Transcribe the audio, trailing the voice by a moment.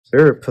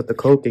Spirit put the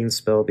cloaking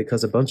spell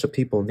because a bunch of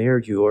people near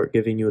you are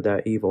giving you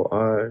that evil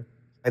eye.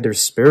 Either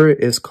Spirit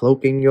is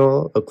cloaking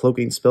y'all, a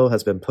cloaking spell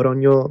has been put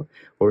on y'all,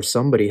 or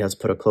somebody has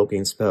put a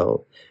cloaking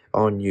spell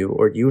on you,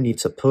 or you need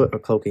to put a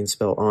cloaking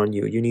spell on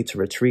you. You need to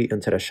retreat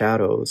into the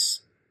shadows.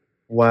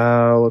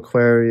 Wow,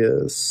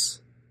 Aquarius.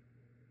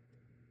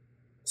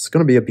 It's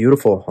going to be a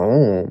beautiful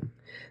home.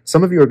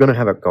 Some of you are going to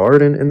have a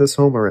garden in this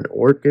home or an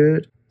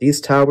orchid.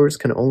 These towers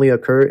can only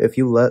occur if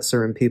you let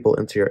certain people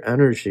into your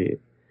energy.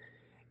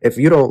 If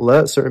you don't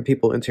let certain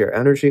people into your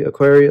energy,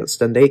 Aquarius,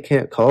 then they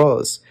can't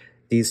cause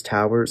these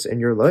towers in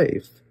your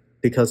life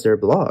because they're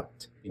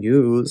blocked.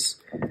 Use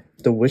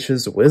the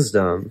wish's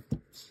wisdom.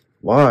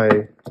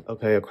 Why?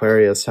 Okay,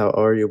 Aquarius, how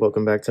are you?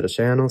 Welcome back to the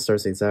channel.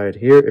 Stars Anxiety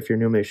here. If you're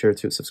new, make sure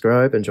to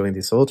subscribe and join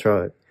the Soul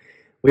Tribe.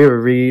 We have a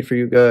read for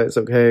you guys,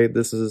 okay?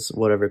 This is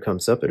whatever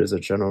comes up. It is a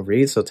general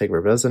read, so take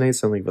what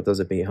resonates and leave what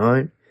doesn't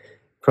behind.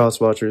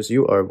 Cross-watchers,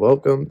 you are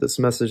welcome. This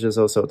message is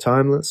also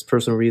timeless.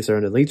 Personal reads are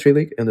in the LINKTREE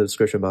link in the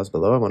description box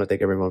below. I want to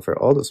thank everyone for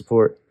all the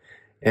support.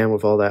 And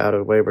with all that out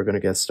of the way, we're going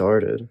to get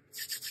started.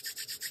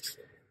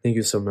 Thank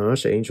you so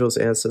much. Angels,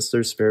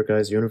 ancestors, spirit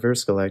guides,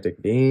 universe,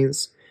 galactic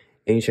beings,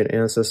 ancient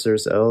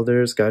ancestors,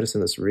 elders, guide us in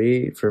this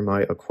read. For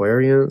my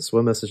Aquarians,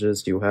 what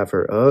messages do you have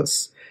for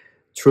us?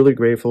 Truly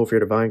grateful for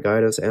your divine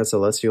guidance and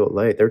celestial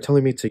light. They're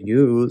telling me to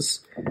use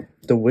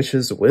the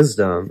wish's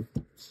wisdom.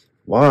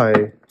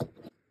 Why?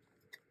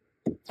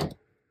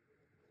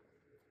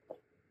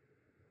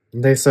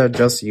 They said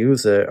just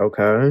use it,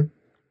 okay?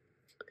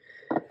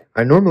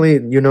 I normally,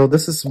 you know,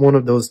 this is one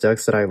of those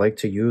decks that I like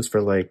to use for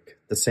like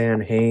the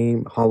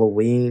Samhain,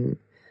 Halloween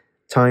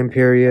time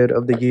period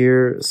of the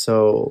year.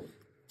 So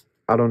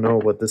I don't know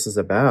what this is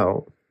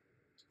about.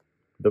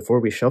 Before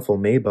we shuffle,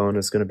 Mabon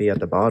is going to be at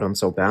the bottom,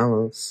 so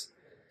balance.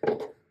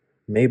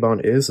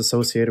 Mabon is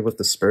associated with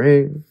the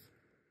spring.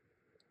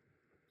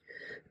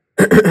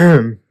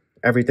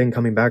 Everything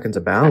coming back into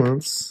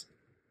balance.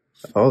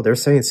 Oh, they're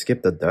saying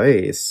skip the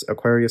dice.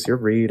 Aquarius, your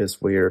read is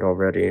weird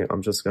already.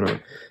 I'm just gonna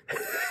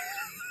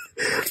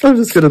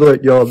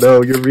let y'all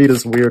know your read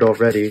is weird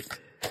already.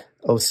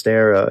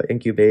 Ostera,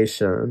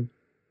 incubation.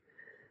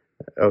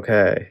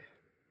 Okay.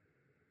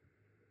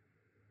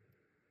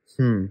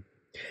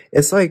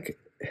 It's like,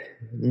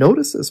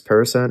 notice this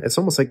person. It's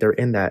almost like they're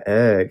in that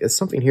egg. It's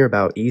something here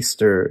about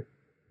Easter.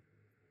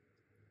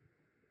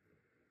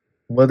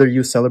 Whether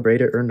you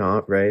celebrate it or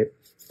not, right?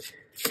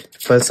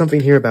 But it's something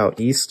here about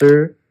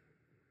Easter.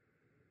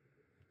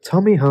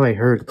 Tell me how I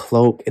heard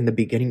cloak in the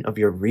beginning of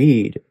your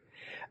read.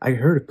 I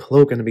heard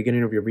cloak in the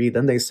beginning of your read.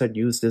 Then they said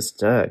use this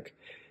deck.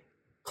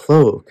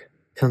 Cloak.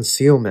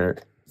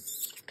 Concealment.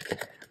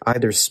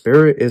 Either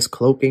Spirit is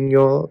cloaking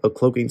y'all, a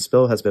cloaking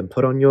spell has been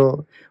put on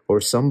y'all, or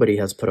somebody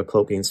has put a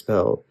cloaking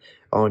spell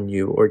on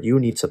you, or you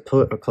need to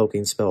put a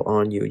cloaking spell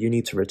on you. You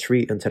need to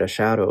retreat into the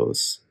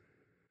shadows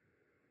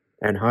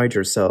and hide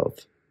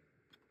yourself.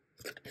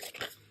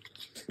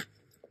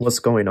 What's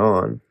going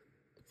on?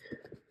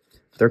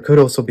 There could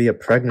also be a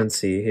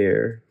pregnancy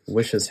here.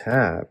 Wishes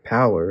have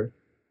power.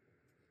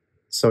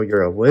 So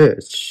you're a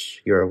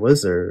witch. You're a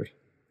wizard.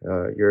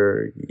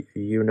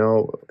 You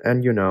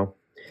know.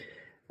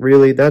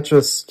 Really, that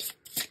just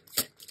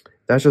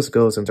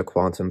goes into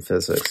quantum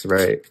physics,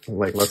 right?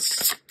 Like,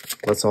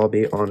 let's all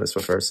be honest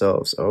with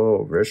ourselves.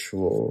 Oh,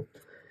 ritual,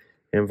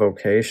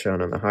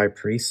 invocation, and the high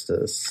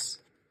priestess.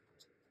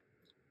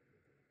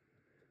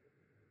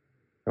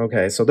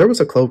 Okay, so there was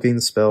a cloaking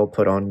spell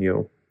put on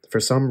you. For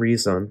some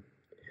reason,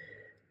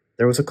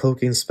 there was a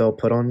cloaking spell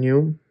put on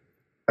you.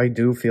 I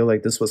do feel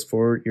like this was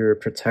for your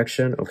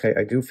protection. Okay,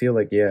 I do feel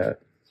like, yeah,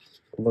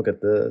 look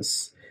at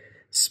this.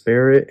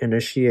 Spirit,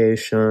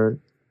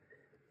 initiation,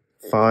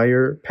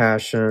 fire,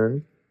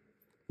 passion,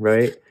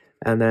 right?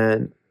 And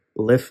then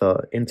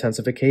Litha,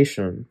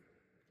 intensification.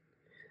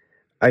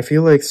 I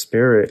feel like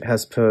Spirit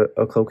has put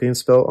a cloaking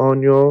spell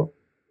on y'all.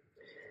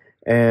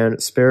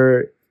 And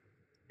Spirit,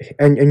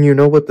 and you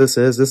know what this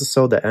is? This is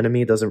so the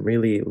enemy doesn't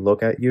really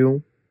look at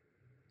you.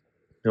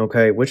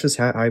 Okay, Witch's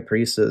Hat, High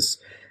Priestess,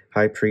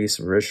 High Priest,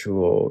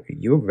 Ritual.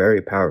 You're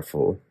very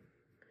powerful.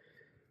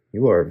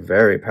 You are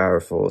very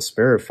powerful.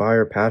 Spirit,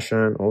 fire,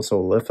 passion,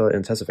 also Litha,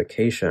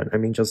 intensification. I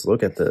mean, just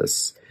look at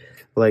this.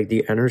 Like,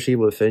 the energy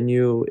within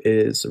you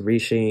is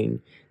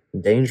reaching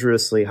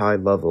dangerously high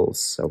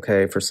levels,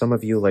 okay? For some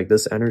of you, like,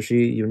 this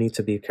energy, you need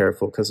to be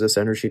careful because this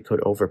energy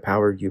could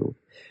overpower you,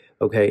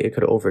 okay? It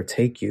could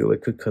overtake you.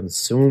 It could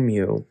consume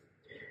you.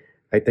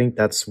 I think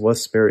that's what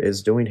Spirit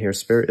is doing here.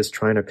 Spirit is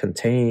trying to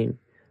contain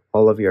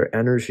all of your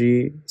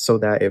energy so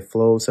that it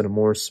flows in a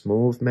more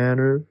smooth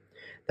manner.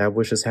 That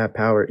wishes have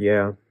power,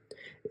 yeah.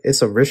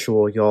 It's a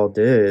ritual y'all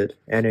did,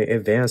 and it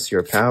advanced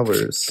your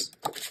powers.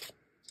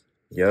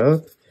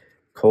 Yup.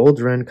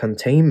 Cauldron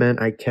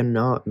containment, I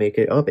cannot make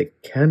it up.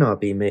 It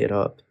cannot be made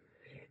up.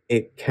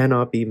 It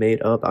cannot be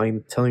made up.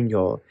 I'm telling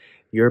y'all,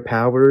 your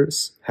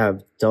powers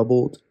have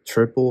doubled,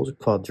 tripled,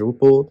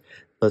 quadrupled,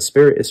 but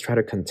Spirit is trying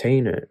to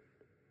contain it.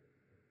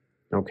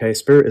 Okay,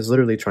 Spirit is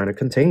literally trying to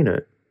contain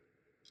it.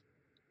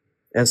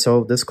 And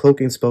so this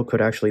cloaking spell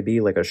could actually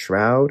be like a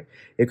shroud.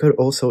 It could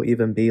also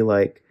even be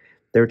like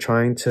They're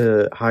trying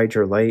to hide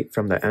your light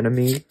from the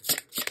enemy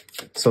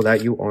so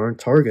that you aren't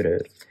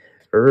targeted.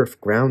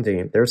 Earth,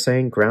 grounding. They're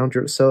saying ground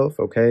yourself,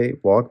 okay?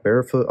 Walk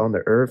barefoot on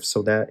the earth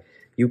so that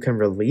you can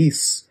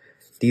release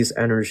these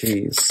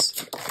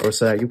energies, or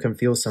so that you can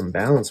feel some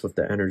balance with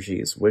the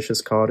energies.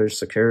 Wishes, cottage,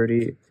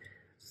 security,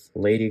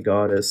 lady,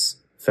 goddess,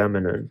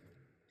 feminine.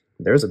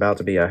 There's about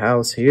to be a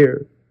house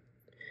here.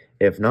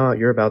 If not,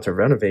 you're about to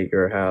renovate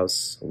your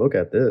house. Look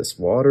at this.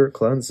 Water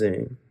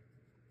cleansing.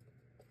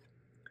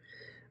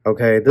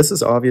 Okay, this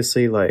is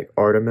obviously like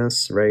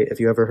Artemis, right?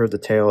 If you ever heard the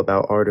tale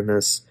about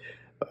Artemis,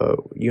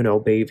 you know,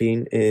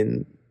 bathing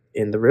in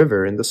the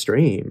river, in the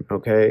stream,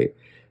 okay?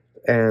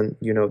 And,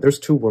 you know, there's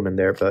two women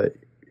there, but,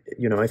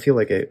 you know, I feel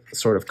like it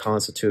sort of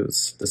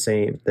constitutes the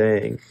same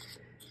thing.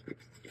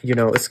 You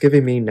know, it's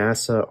giving me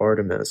NASA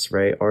Artemis,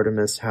 right?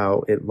 Artemis,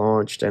 how it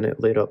launched and it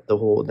lit up the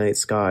whole night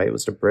sky. It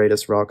was the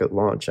brightest rocket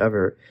launch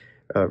ever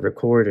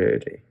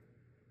recorded,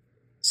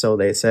 so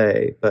they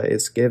say. But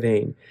it's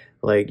giving,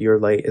 like, your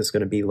light is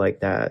going to be like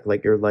that.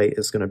 Like, your light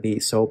is going to be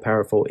so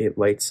powerful, it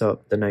lights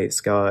up the night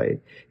sky.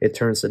 It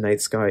turns the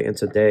night sky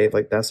into day.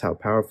 Like, that's how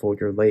powerful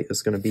your light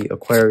is going to be,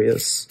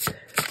 Aquarius.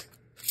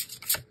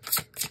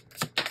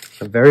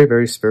 A very,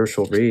 very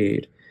spiritual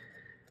read.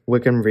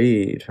 Wiccan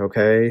read,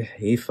 okay?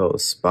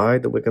 Ethos. By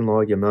the Wiccan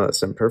law you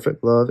must, and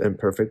perfect love and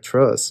perfect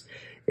trust.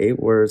 8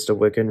 words the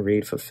Wiccan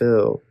read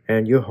fulfill.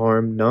 And you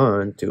harm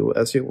none, do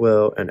as you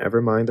will, and ever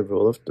mind the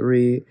rule of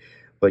 3.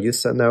 What you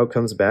send out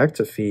comes back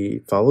to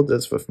feed. Follow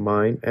this with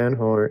mind and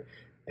heart,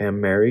 and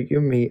marry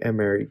you meet and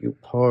marry you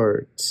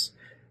part.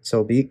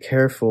 So be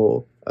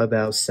careful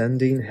about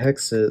sending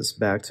hexes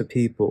back to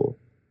people.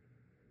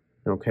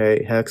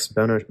 Okay, hex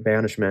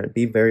banishment.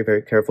 Be very,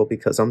 very careful,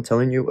 because I'm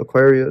telling you,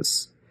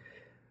 Aquarius,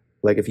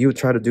 like, if you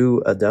try to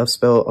do a death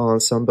spell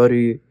on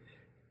somebody,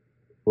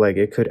 like,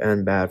 it could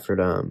end bad for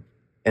them.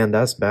 And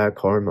that's bad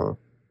karma.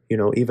 You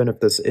know, even if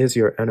this is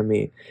your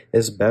enemy,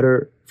 it's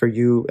better for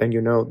you. And,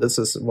 you know, this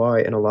is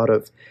why in a lot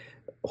of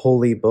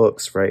holy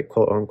books, right,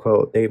 quote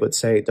unquote, they would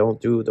say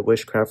don't do the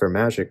witchcraft or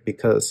magic,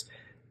 because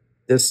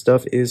this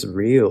stuff is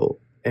real.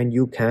 And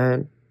you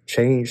can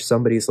change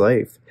somebody's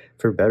life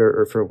for better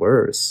or for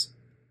worse.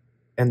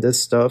 And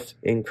this stuff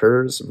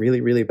incurs really,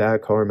 really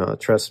bad karma.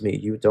 Trust me,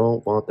 you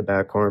don't want the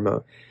bad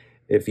karma.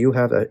 If you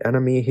have an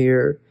enemy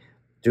here,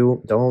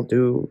 don't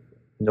do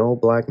no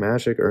black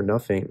magic or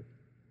nothing.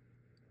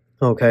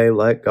 Okay,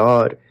 let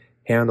God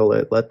handle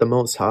it. Let the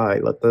Most High,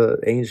 let the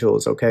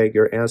angels, okay,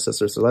 your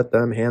ancestors, let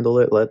them handle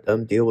it. Let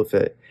them deal with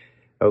it,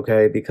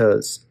 okay?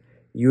 Because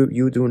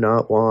you do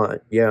not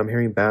want, yeah, I'm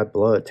hearing bad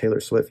blood,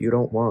 Taylor Swift. You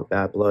don't want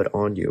bad blood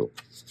on you.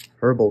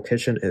 Herbal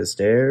kitchen is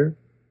there.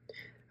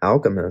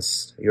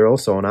 Alchemist. You're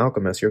also an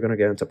alchemist. You're going to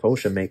get into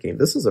potion making.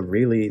 This is a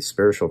really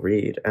spiritual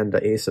read. And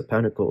the Ace of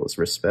Pentacles.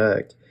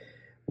 Respect.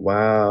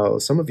 Wow.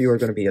 Some of you are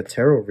going to be a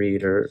tarot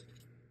reader.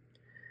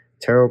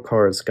 Tarot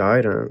cards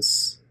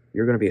guidance.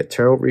 You're going to be a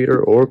tarot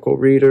reader, oracle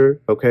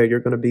reader. Okay, you're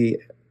going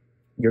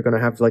to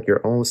have like your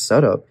own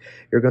setup.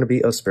 You're going to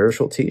be a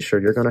spiritual teacher.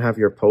 You're going to have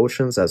your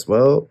potions as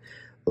well.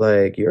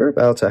 Like, you're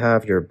about to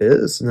have your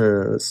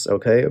business,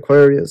 okay,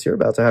 Aquarius? You're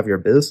about to have your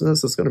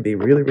business. It's going to be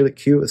really, really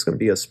cute. It's going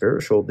to be a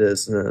spiritual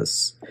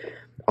business.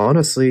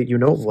 Honestly, you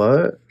know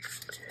what?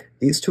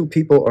 These two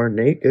people are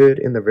naked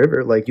in the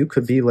river. Like, you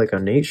could be like a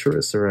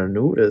naturist or a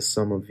nudist,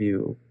 some of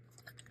you.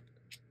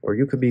 Or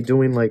you could be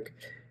doing like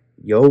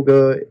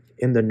yoga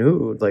in the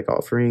nude, like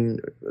offering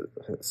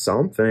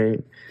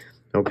something,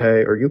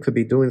 okay? Or you could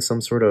be doing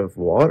some sort of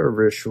water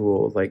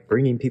ritual, like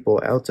bringing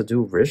people out to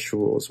do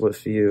rituals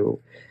with you.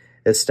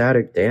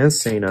 Ecstatic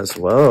dancing as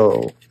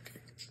well.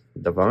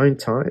 Divine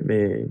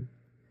timing.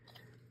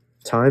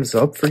 Time's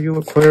up for you,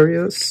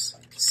 Aquarius.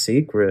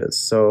 Secrets.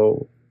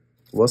 So,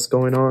 what's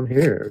going on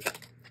here?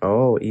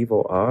 Oh,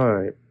 evil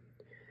eye.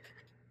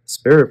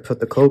 Spirit put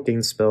the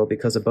cloaking spell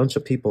because a bunch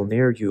of people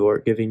near you are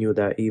giving you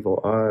that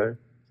evil eye.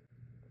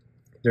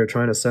 They're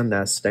trying to send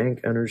that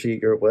stank energy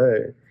your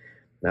way.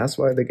 That's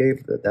why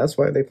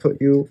they put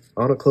you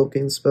on a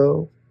cloaking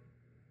spell.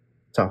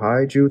 To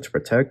hide you, to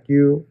protect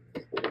you,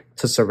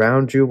 to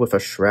surround you with a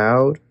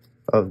shroud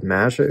of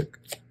magic.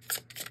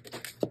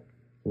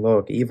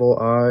 Look, evil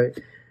eye,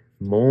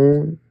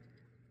 moon,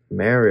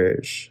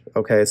 marriage.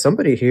 Okay,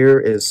 somebody here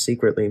is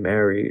secretly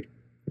married.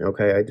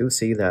 Okay, I do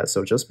see that.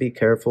 So just be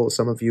careful.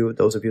 Some of you,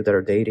 those of you that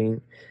are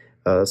dating,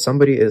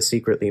 somebody is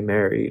secretly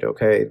married.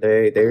 Okay,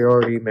 they're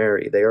already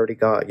married. They already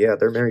got, yeah,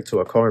 they're married to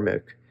a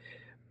karmic.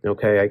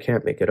 Okay, I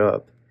can't make it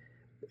up.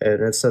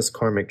 And it says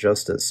karmic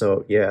justice.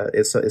 So yeah,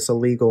 it's a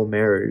legal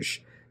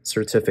marriage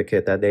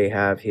certificate that they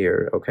have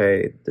here.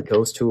 Okay,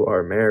 those two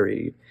are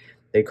married.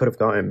 They could have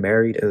gotten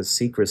married in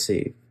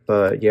secrecy,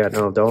 but yeah,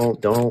 no,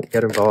 don't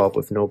get involved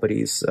with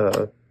nobody's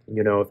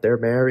you know, if they're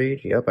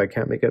married, yep, I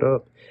can't make it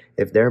up.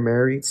 If they're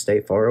married, stay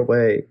far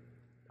away,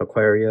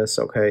 Aquarius.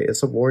 Okay,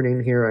 it's a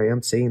warning here. I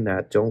am saying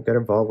that. Don't get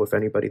involved with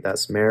anybody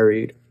that's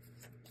married.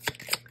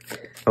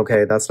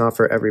 Okay, that's not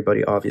for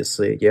everybody,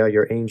 obviously. Yeah,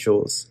 your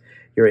angels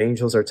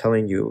are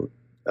telling you,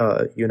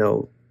 you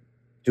know,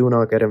 Do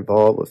not get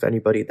involved with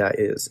anybody that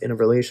is in a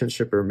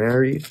relationship or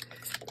married.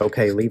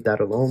 Okay, leave that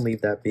alone,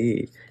 leave that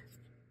be.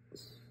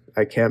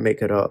 I can't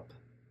make it up.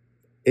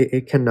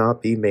 It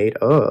cannot be made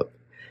up.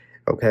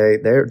 Okay,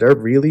 they're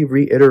really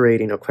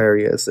reiterating,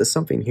 Aquarius. There's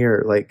something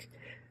here, like,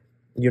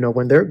 you know,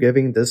 when they're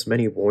giving this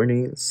many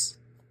warnings,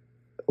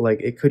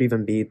 like, it could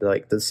even be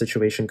like the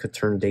situation could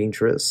turn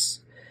dangerous.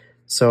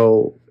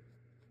 So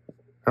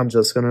I'm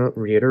just gonna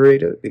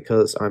reiterate it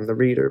because I'm the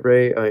reader,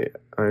 right?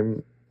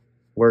 I'm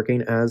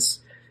working as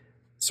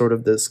sort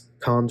of this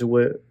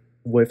conduit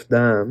with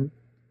them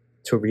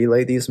to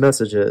relay these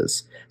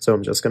messages. So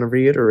I'm just gonna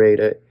reiterate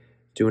it.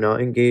 Do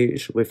not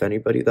engage with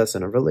anybody that's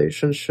in a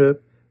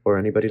relationship or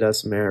anybody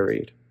that's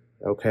married.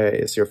 Okay,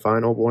 it's your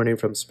final warning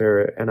from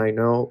Spirit. And I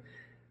know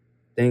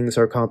things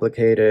are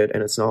complicated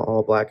and it's not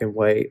all black and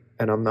white,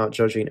 and I'm not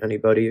judging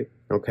anybody.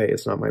 Okay,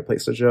 it's not my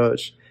place to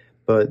judge,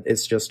 but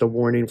it's just a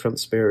warning from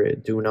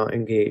Spirit. Do not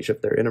engage.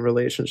 If they're in a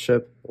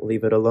relationship,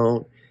 leave it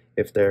alone.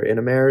 If they're in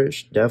a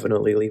marriage,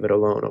 definitely leave it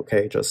alone.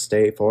 Okay, just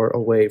stay far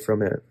away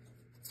from it.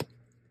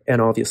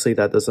 And obviously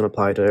that doesn't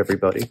apply to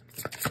everybody.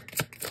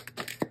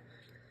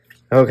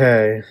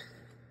 Okay.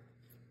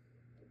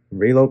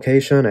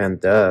 Relocation and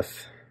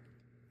death.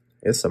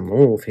 It's a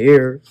move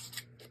here.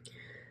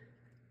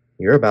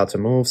 You're about to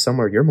move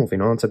somewhere. You're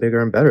moving on to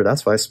bigger and better.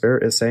 That's why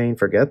Spirit is saying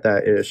forget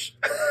that ish.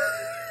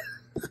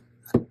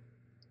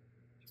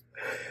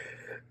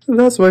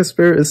 That's why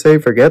Spirit is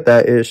saying forget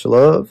that ish,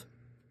 love.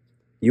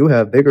 You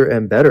have bigger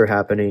and better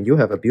happening. You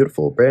have a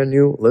beautiful brand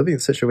new living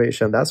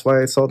situation. That's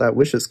why I saw that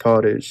Wishes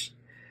Cottage.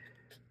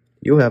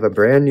 You have a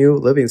brand new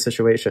living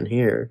situation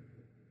here.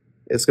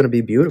 It's going to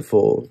be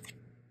beautiful.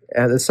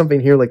 And there's something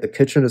here like the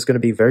kitchen is going to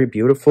be very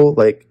beautiful.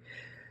 Like,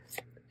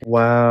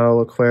 wow,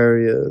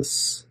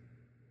 Aquarius.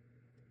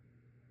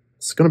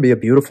 It's going to be a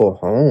beautiful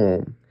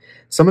home.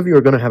 Some of you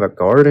are going to have a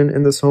garden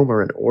in this home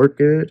or an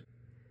orchid.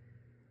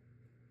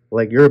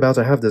 Like, you're about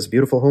to have this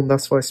beautiful home.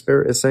 That's why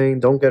Spirit is saying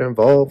don't get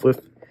involved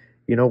with,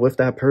 you know, with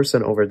that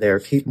person over there.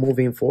 Keep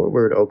moving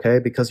forward, okay?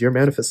 Because your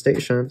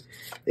manifestation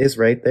is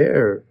right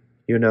there,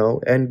 you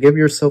know? And give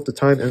yourself the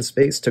time and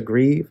space to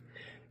grieve.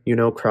 You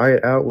know, cry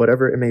it out,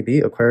 whatever it may be,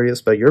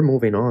 Aquarius, but you're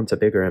moving on to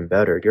bigger and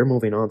better. You're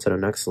moving on to the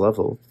next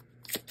level.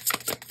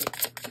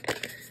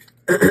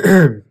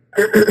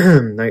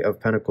 Knight of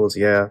Pentacles,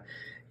 yeah.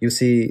 You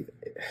see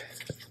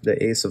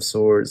the Ace of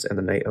Swords and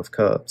the Knight of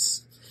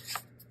Cups.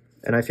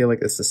 And I feel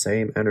like it's the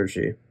same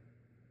energy.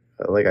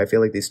 Like, I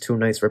feel like these two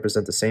knights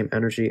represent the same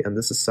energy, and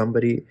this is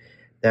somebody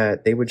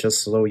that they would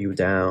just slow you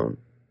down.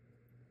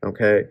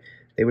 Okay?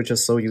 They would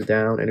just slow you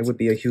down, and it would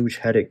be a huge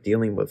headache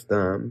dealing with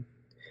them.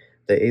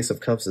 The Ace of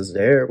Cups is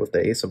there with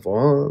the Ace of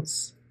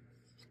Wands.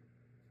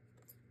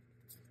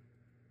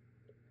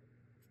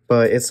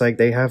 But it's like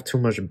they have too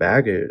much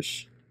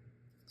baggage.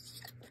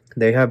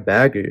 They have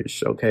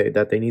baggage, okay,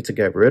 that they need to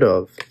get rid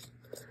of.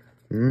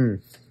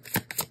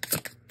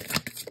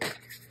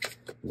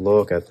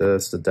 Look at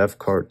this, the Death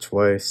card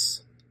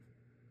twice.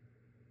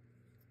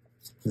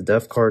 The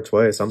Death card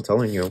twice, I'm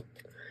telling you.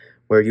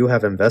 Where you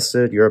have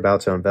invested, you're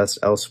about to invest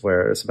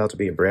elsewhere. It's about to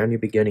be a brand new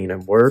beginning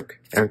in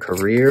work and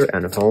career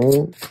and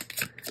home.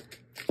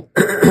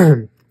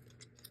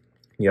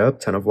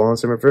 Yep, Ten of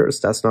Wands in reverse.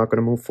 That's not going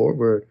to move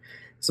forward.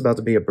 It's about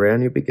to be a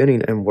brand new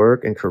beginning in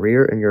work and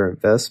career and your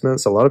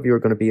investments. A lot of you are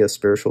going to be a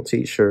spiritual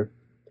teacher.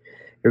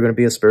 You're going to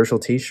be a spiritual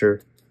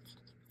teacher.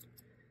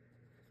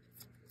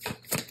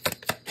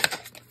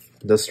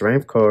 The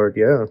Strength card,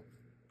 yeah.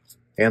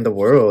 And the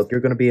World.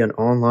 You're going to be an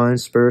online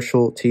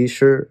spiritual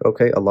teacher.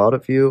 Okay, a lot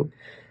of you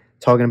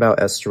talking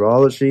about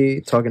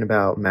astrology, talking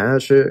about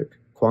magic,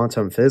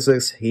 quantum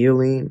physics,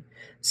 healing,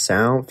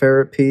 sound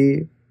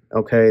therapy.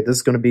 Okay, this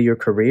is going to be your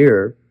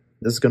career.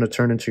 This is going to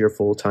turn into your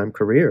full-time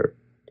career.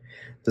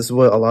 This is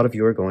what a lot of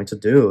you are going to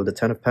do. The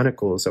Ten of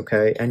Pentacles,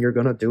 okay? And you're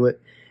going to do it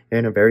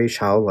in a very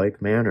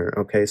childlike manner,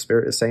 okay?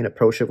 Spirit is saying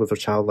approach it with a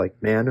childlike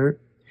manner,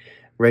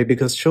 right?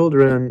 Because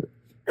children,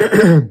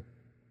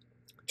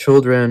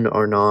 children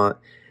are not,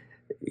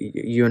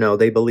 you know,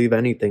 they believe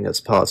anything is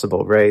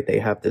possible, right? They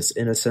have this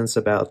innocence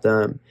about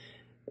them.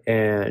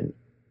 And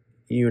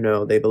you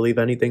know, they believe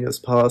anything is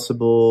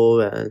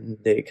possible and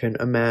they can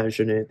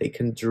imagine it, they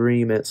can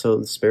dream it. So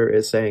the Spirit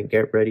is saying,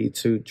 get ready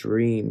to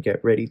dream,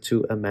 get ready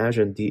to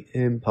imagine the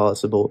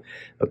impossible,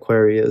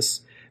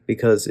 Aquarius.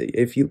 Because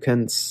if you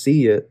can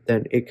see it,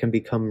 then it can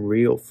become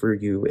real for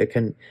you. It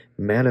can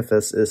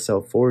manifest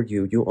itself for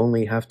you. You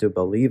only have to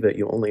believe it.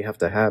 You only have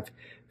to have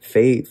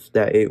faith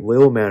that it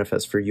will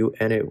manifest for you,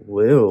 and it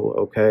will,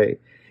 okay?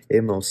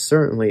 It most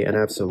certainly and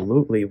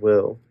absolutely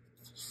will.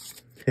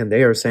 And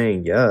they are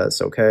saying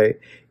yes, okay?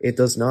 It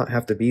does not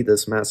have to be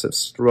this massive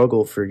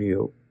struggle for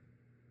you.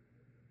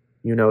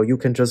 You know, you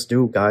can just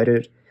do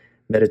guided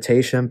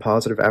meditation,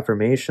 positive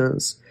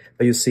affirmations.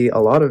 But you see, a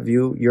lot of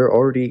you, you're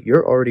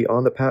already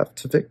on the path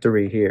to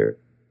victory here.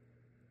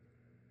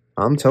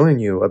 I'm telling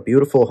you, a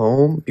beautiful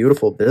home,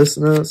 beautiful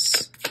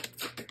business,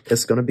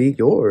 it's going to be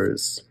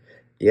yours.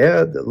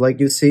 Yeah, like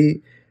you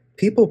see,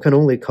 people can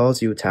only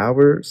cause you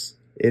towers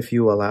if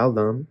you allow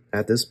them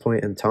at this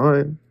point in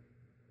time.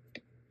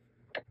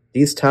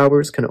 These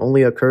towers can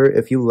only occur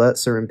if you let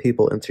certain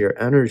people into your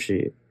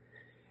energy.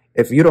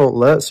 If you don't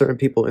let certain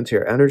people into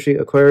your energy,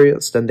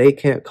 Aquarius, then they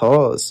can't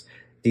cause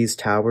these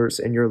towers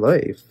in your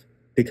life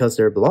because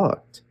they're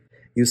blocked.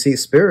 You see,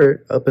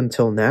 Spirit, up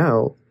until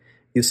now,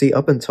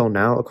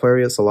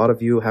 Aquarius, a lot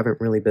of you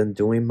haven't really been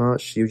doing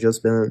much. You've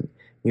just been,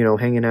 you know,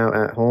 hanging out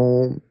at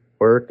home,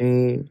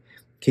 working,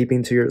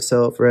 keeping to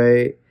yourself,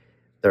 right?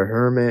 The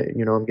Hermit,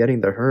 you know, I'm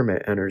getting the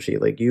Hermit energy.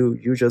 Like, you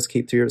just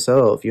keep to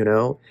yourself, you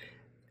know?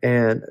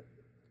 And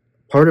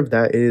part of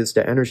that is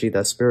the energy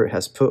that Spirit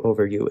has put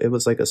over you. It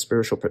was like a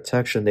spiritual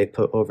protection they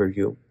put over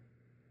you.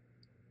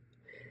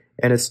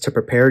 And it's to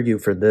prepare you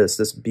for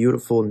this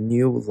beautiful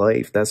new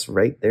life that's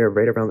right there,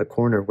 right around the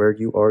corner, where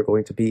you are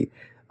going to be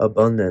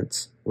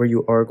abundant, where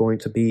you are going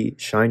to be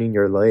shining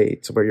your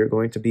light, where you're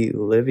going to be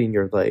living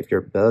your life,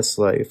 your best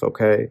life,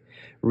 okay?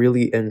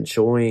 Really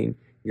enjoying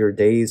your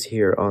days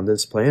here on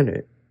this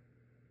planet.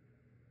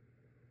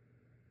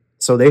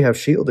 So they have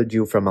shielded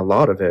you from a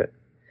lot of it.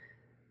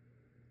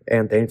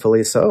 And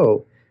thankfully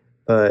so.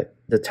 But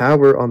the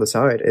tower on the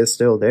side is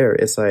still there.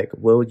 It's like,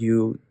 will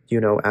you, you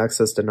know,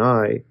 access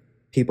deny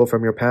people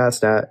from your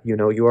past that, you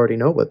know, you already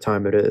know what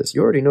time it is.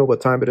 You already know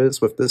what time it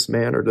is with this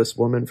man or this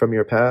woman from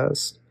your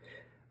past.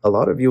 A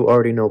lot of you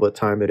already know what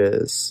time it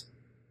is.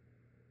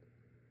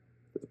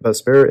 But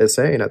Spirit is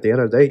saying at the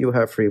end of the day, you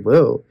have free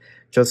will.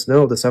 Just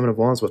know the Seven of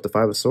Wands with the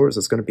Five of Swords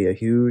is going to be a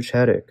huge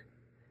headache,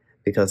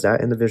 because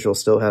that individual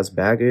still has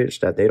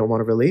baggage that they don't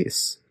want to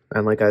release.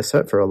 And like I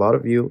said, for a lot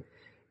of you,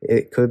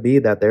 it could be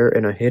that they're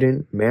in a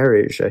hidden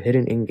marriage, a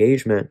hidden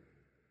engagement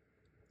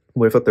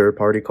with a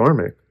third-party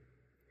karmic.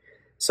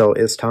 So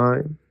it's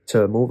time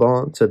to move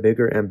on to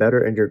bigger and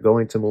better, and you're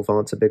going to move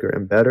on to bigger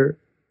and better.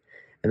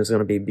 And it's going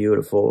to be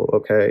beautiful,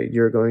 okay?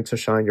 You're going to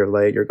shine your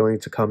light. You're going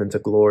to come into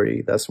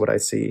glory. That's what I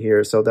see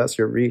here. So that's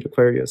your read,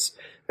 Aquarius.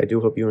 I do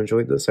hope you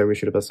enjoyed this. I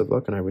wish you the best of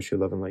luck, and I wish you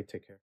love and light.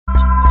 Take care.